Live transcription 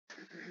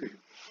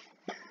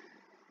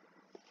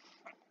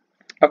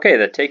Okay,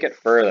 the take it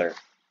further.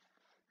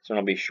 This one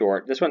will be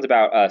short. This one's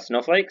about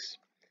snowflakes.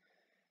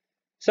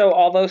 So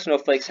although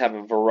snowflakes have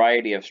a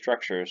variety of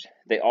structures,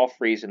 they all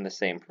freeze in the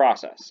same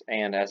process.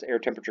 And as air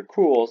temperature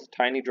cools,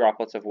 tiny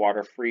droplets of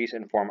water freeze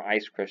and form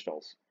ice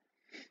crystals.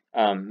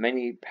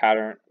 Many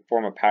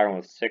form a pattern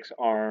with 6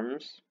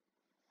 arms.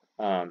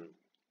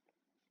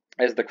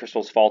 As the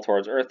crystals fall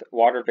towards Earth,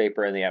 water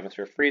vapor in the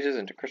atmosphere freezes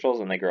into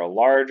crystals and they grow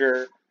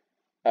larger.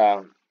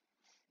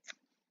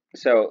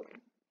 So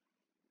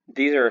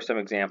these are some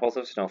examples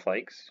of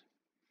snowflakes.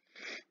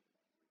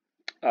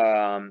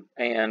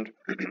 And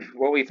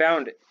what we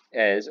found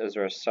is, as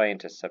our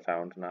scientists have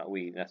found, not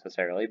we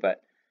necessarily,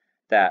 but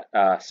that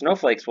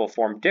snowflakes will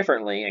form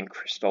differently and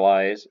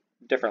crystallize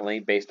differently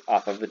based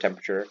off of the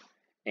temperature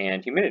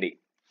and humidity.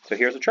 So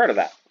here's a chart of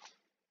that.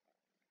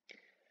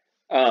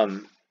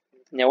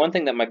 Now, one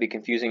thing that might be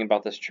confusing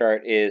about this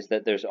chart is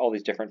that there's all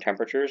these different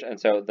temperatures, and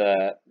so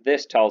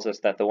this tells us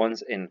that the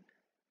ones in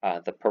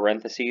the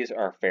parentheses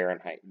are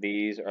Fahrenheit.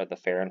 These are the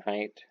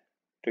Fahrenheit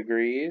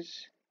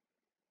degrees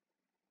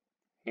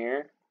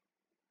here,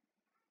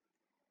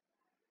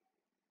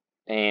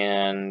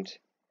 and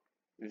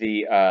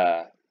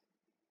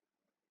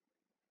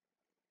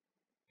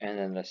and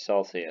then the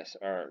Celsius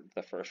are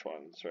the first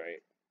ones,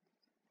 right?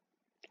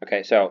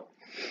 Okay, so,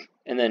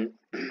 and then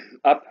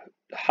up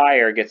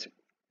higher gets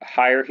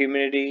higher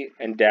humidity,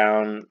 and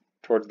down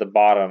towards the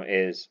bottom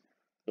is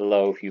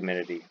low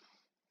humidity.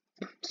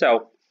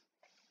 So,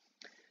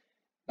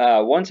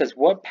 one says,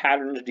 what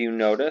patterns do you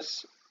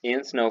notice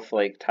in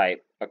snowflake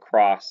type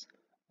across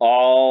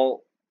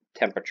all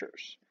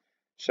temperatures?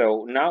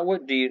 So,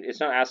 it's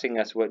not asking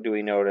us what do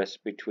we notice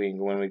between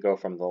when we go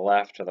from the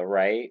left to the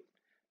right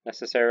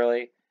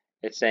necessarily.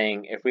 It's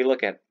saying if we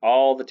look at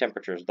all the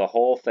temperatures, the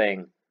whole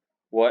thing,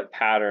 what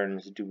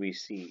patterns do we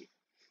see?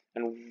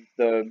 And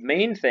the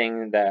main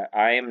thing that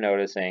I am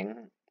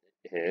noticing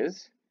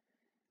is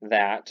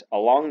that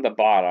along the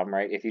bottom,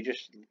 right, if you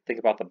just think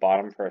about the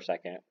bottom for a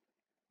second,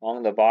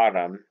 along the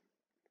bottom,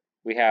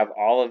 we have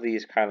all of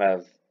these kind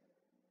of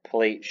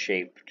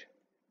plate-shaped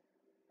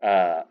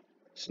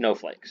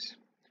snowflakes,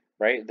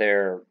 right?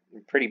 They're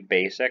pretty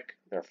basic.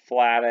 They're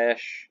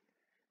flattish.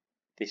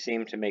 They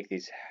seem to make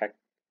these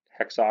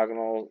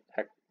hexagon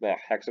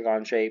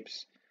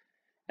shapes.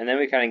 And then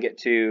we kind of get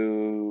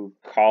to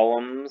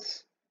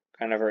columns,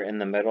 kind of are in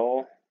the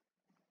middle,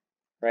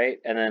 right?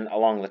 And then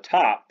along the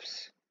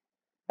tops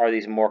are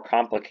these more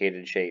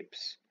complicated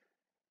shapes.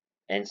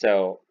 And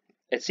so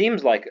it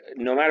seems like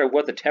no matter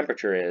what the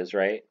temperature is,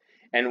 right?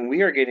 And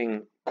we are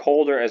getting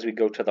colder as we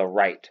go to the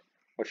right,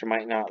 which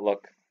might not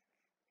look,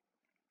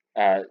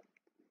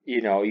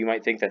 you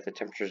might think that the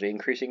temperature is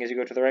increasing as you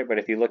go to the right, but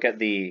if you look at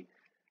the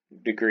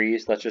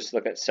degrees, let's just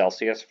look at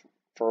Celsius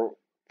for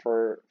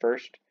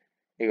first.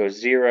 It goes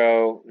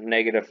 0,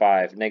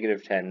 -5,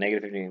 -10,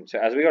 -15. So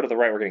as we go to the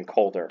right, we're getting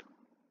colder.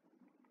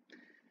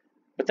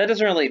 But that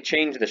doesn't really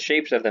change the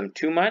shapes of them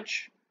too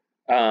much,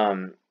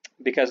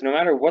 because no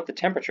matter what the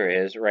temperature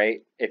is,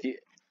 right? If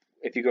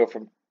you go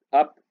from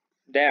up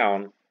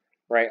down,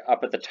 right,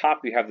 up at the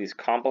top you have these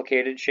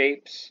complicated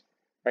shapes,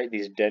 right?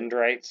 These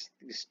dendrites,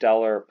 these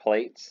stellar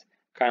plates,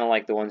 kind of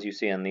like the ones you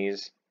see in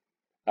these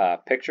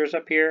pictures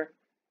up here.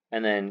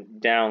 And then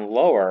down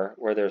lower,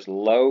 where there's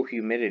low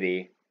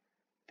humidity,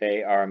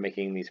 they are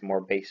making these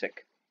more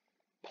basic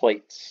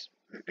plates.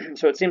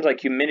 So it seems like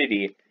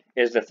humidity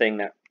is the thing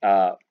that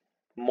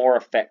more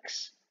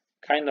affects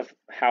kind of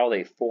how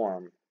they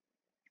form.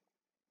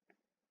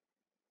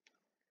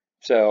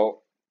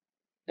 So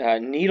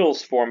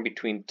needles form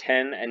between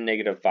 10 and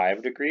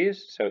 -5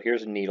 degrees. So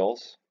here's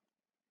needles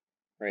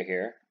right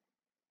here.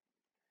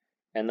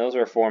 And those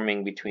are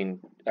forming between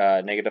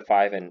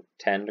 -5 and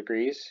 10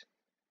 degrees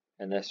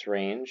in this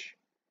range.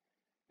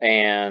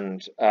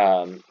 And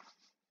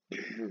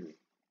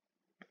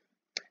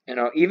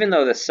even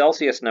though the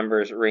Celsius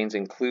numbers range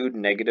include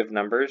negative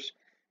numbers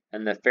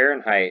and the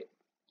Fahrenheit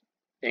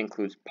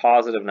includes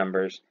positive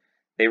numbers,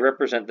 they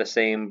represent the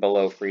same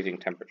below freezing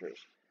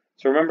temperatures.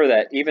 So remember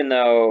that even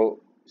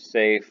though,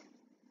 say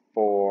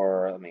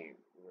let me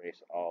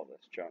erase all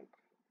this junk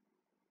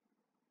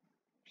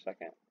for a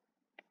second.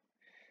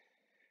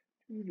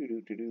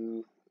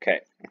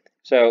 Okay,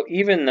 so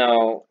even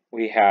though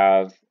we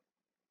have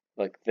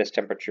like this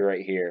temperature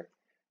right here,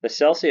 the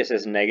Celsius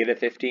is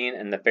 -15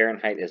 and the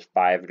Fahrenheit is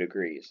 5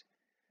 degrees.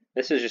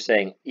 This is just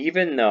saying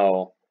even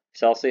though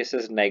Celsius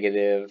is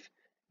negative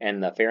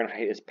and the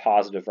Fahrenheit is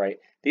positive, right?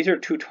 These are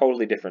two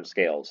totally different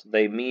scales.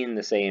 They mean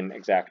the same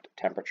exact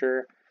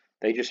temperature.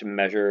 They just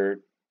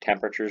measure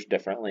temperatures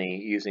differently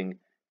using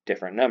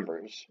different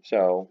numbers.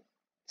 So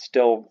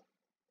still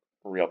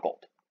real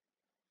cold.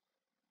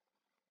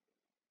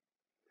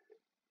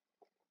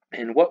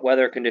 And what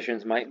weather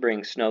conditions might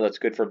bring snow that's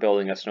good for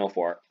building a snow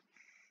fort?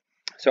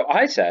 So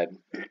I said,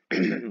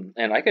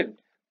 and I can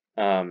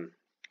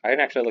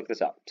actually look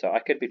this up, so I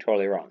could be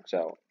totally wrong.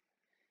 So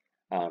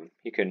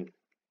you can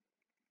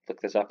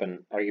look this up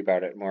and argue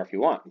about it more if you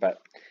want.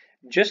 But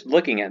just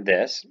looking at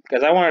this,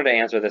 because I wanted to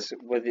answer this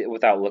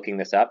without looking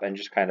this up and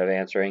just kind of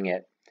answering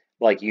it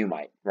like you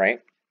might, right?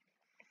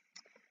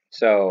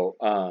 So,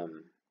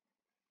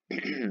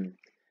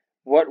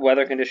 what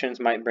weather conditions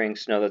might bring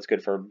snow that's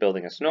good for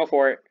building a snow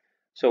fort?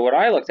 So what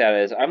I looked at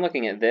is I'm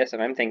looking at this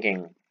and I'm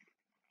thinking,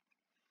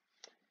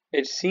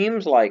 it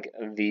seems like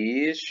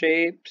these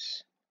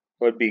shapes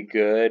would be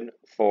good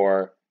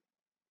for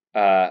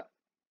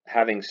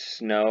having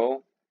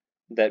snow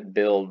that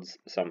builds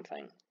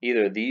something.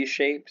 Either these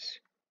shapes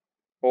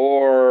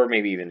or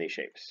maybe even these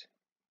shapes.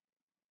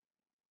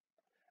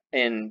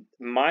 And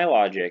my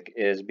logic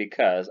is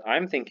because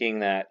I'm thinking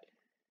that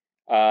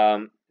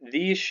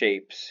these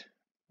shapes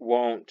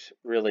won't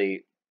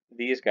really,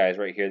 these guys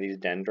right here, these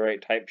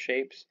dendrite type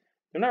shapes,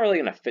 they're not really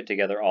going to fit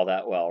together all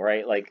that well,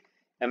 right? Like,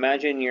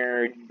 imagine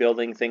you're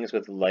building things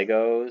with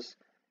Legos.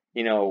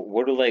 You know,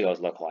 what do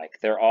Legos look like?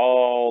 They're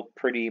all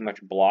pretty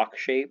much block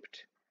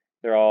shaped.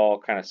 They're all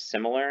kind of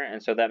similar.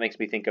 And so that makes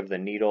me think of the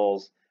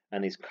needles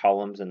and these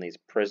columns and these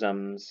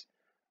prisms,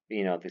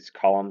 you know, these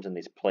columns and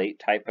these plate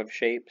type of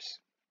shapes.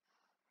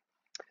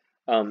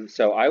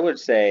 So I would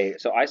say,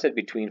 so I said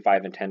between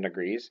 5 and 10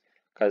 degrees,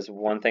 because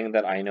one thing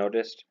that I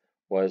noticed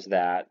was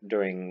that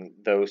during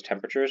those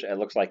temperatures, it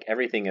looks like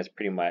everything is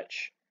pretty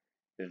much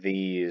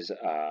these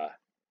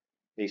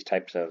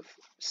types of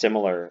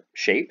similar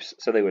shapes,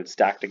 so they would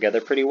stack together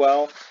pretty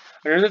well.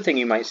 Another thing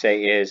you might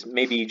say is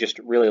maybe just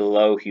really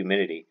low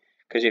humidity,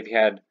 because if you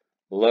had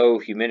low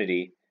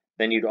humidity,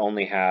 then you'd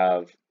only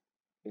have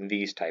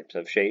these types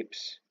of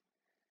shapes,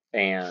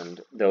 and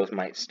those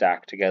might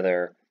stack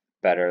together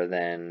better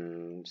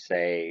than,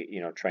 say,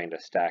 you know, trying to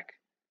stack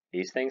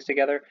these things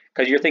together,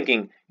 because you're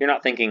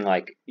not thinking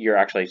like you're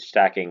actually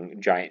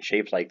stacking giant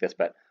shapes like this,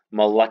 but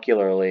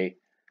molecularly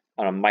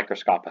on a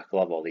microscopic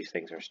level these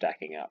things are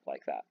stacking up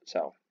like that.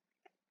 So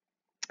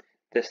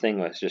this thing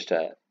was just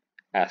to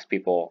ask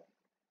people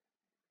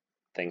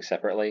things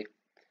separately.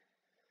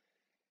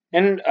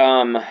 And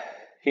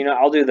you know,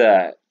 I'll do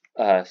the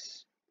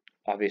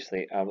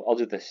obviously I'll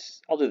do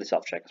the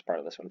self check as part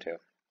of this one too.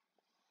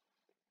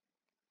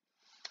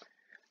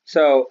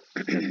 So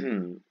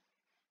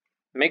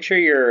make sure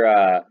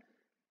your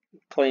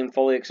claim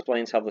fully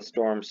explains how the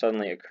storm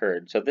suddenly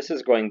occurred. So this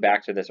is going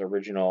back to this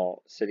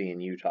original city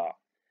in Utah.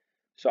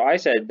 So I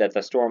said that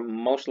the storm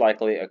most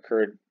likely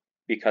occurred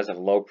because of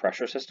low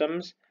pressure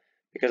systems.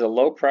 Because a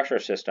low pressure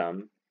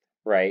system,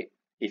 right,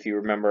 if you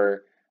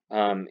remember,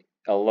 a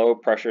low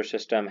pressure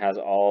system has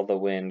all the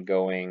wind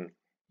going,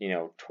 you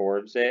know,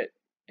 towards it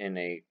in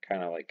a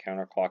kind of like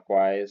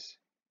counterclockwise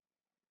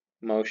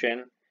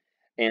motion.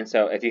 And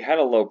so if you had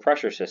a low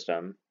pressure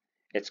system,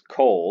 it's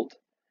cold.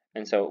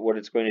 And so what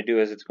it's going to do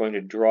is it's going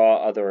to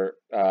draw other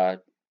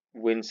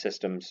wind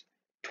systems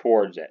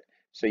towards it.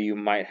 So you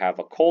might have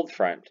a cold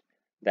front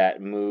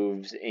that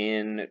moves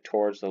in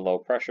towards the low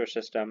pressure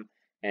system,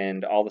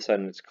 and all of a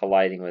sudden it's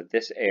colliding with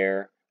this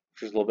air,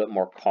 which is a little bit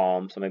more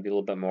calm, so maybe a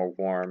little bit more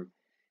warm.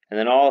 And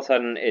then all of a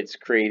sudden it's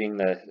creating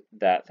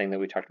that thing that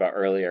we talked about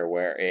earlier,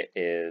 where it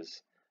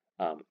is,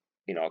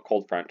 you know, a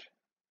cold front,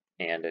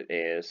 and it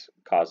is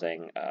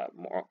causing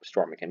more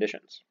stormy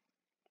conditions.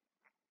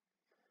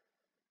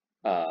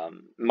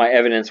 My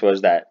evidence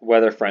was that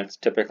weather fronts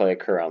typically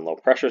occur on low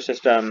pressure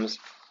systems.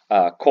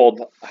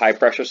 Cold high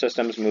pressure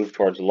systems move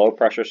towards low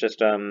pressure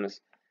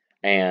systems,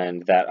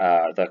 and that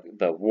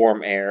the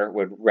warm air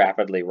would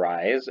rapidly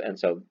rise. And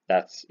so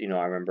that's, you know,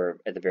 I remember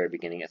at the very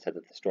beginning it said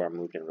that the storm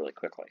moved in really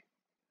quickly.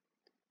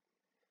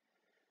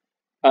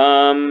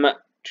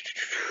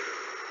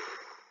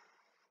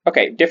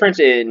 Okay, difference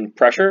in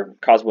pressure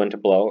causes wind to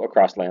blow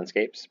across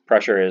landscapes.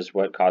 Pressure is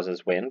what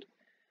causes wind.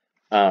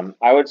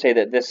 I would say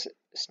that this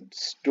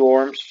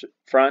storm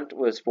front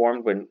was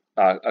formed when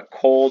a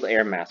cold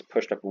air mass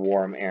pushed up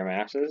warm air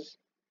masses.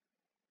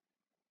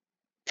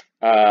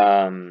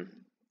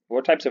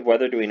 What types of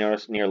weather do we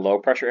notice near low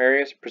pressure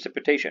areas?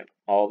 Precipitation.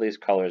 All these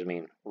colors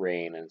mean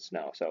rain and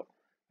snow. So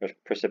there's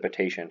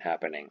precipitation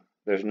happening.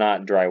 There's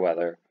not dry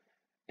weather,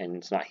 and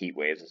it's not heat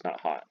waves. It's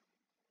not hot.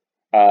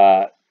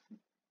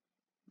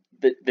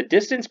 The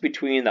distance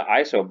between the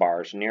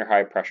isobars near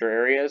high pressure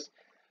areas.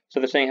 So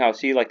they're saying how,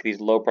 see, like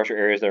these low pressure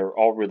areas, they're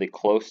all really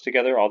close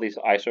together, all these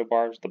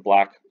isobars, the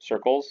black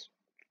circles.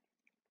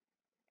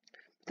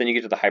 Then you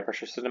get to the high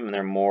pressure system and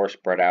they're more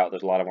spread out.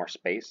 There's a lot more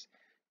space.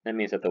 That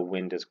means that the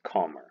wind is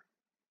calmer.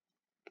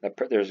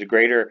 There's a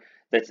greater,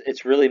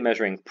 it's really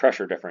measuring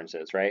pressure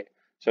differences, right?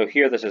 So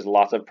here this is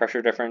lots of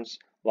pressure difference,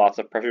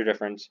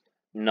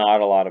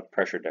 not a lot of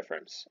pressure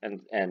difference.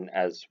 And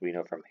as we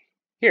know from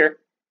here,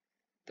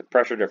 the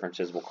pressure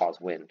differences will cause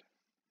wind.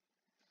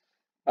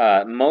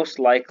 Most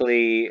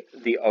likely,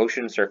 the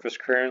ocean surface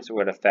currents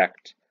would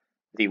affect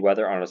the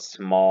weather on a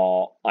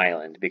small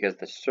island, because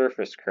the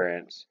surface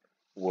currents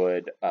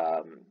would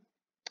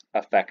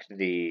affect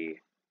the.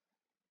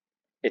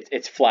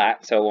 It's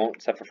flat, so it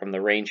won't suffer from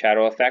the rain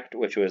shadow effect,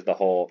 which was the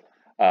whole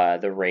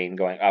the rain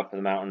going up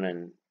the mountain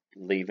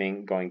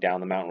and going down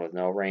the mountain with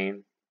no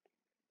rain.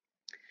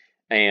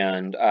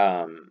 And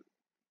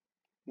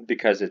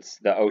because it's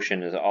the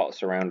ocean is all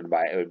surrounded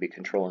by it, would be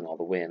controlling all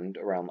the wind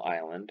around the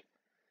island.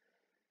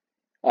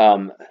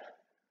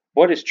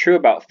 What is true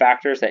about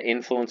factors that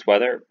influence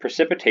weather?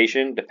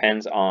 Precipitation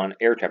depends on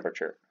air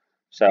temperature.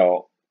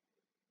 So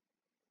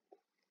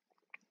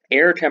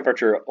air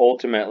temperature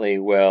ultimately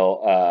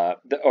will,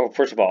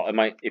 first of all, it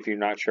might, if you're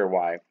not sure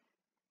why,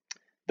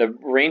 the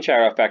rain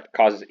shadow effect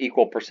causes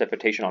equal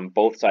precipitation on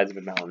both sides of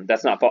a mountain.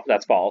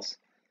 That's false.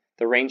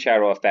 The rain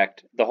shadow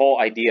effect, the whole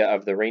idea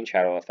of the rain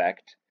shadow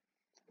effect,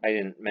 I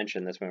didn't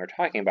mention this when we were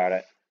talking about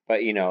it,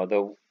 but you know,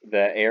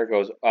 the air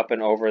goes up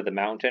and over the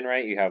mountain,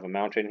 right? You have a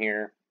mountain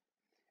here,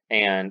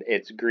 and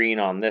it's green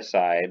on this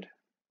side,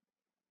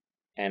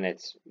 and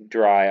it's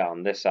dry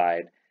on this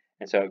side,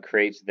 and so it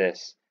creates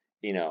this,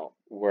 you know,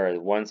 where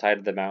one side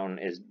of the mountain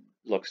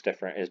looks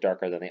different, is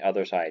darker than the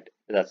other side.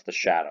 That's the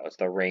shadow. It's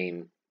the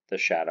rain, the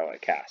shadow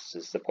it casts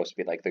is supposed to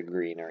be like the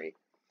greenery.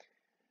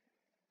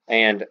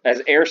 And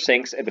as air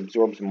sinks, it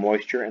absorbs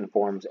moisture and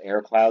forms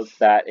air clouds.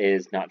 That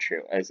is not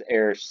true. As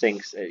air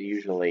sinks, it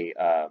usually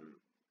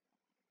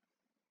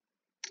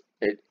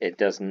it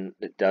does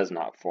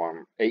not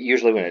form. It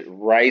usually when it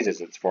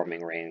rises, it's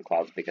forming rain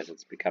clouds because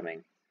it's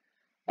becoming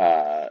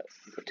the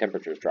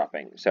temperature is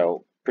dropping.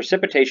 So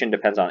precipitation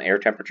depends on air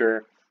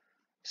temperature.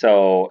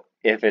 So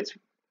if it's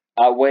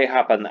way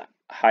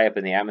high up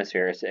in the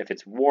atmosphere, if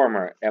it's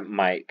warmer, it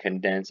might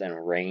condense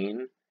and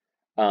rain.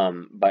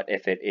 But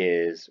if it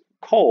is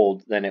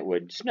cold, then it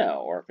would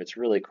snow, or if it's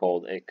really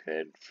cold, it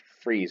could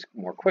freeze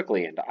more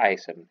quickly into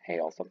ice and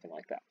hail, something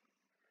like that.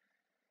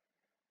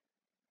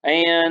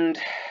 And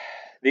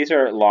these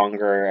are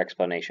longer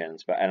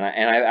explanations, but I'm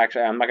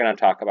not going to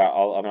talk about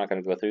all. I'm not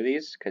going to go through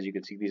these because you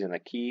can see these in the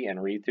key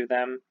and read through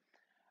them.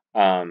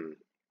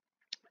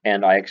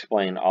 And I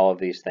explained all of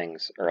these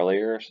things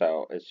earlier,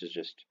 so it's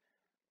just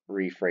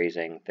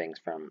rephrasing things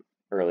from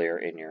earlier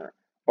in your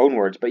own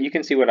words. But you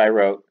can see what I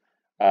wrote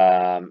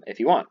if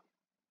you want.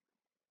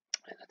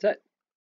 And that's it.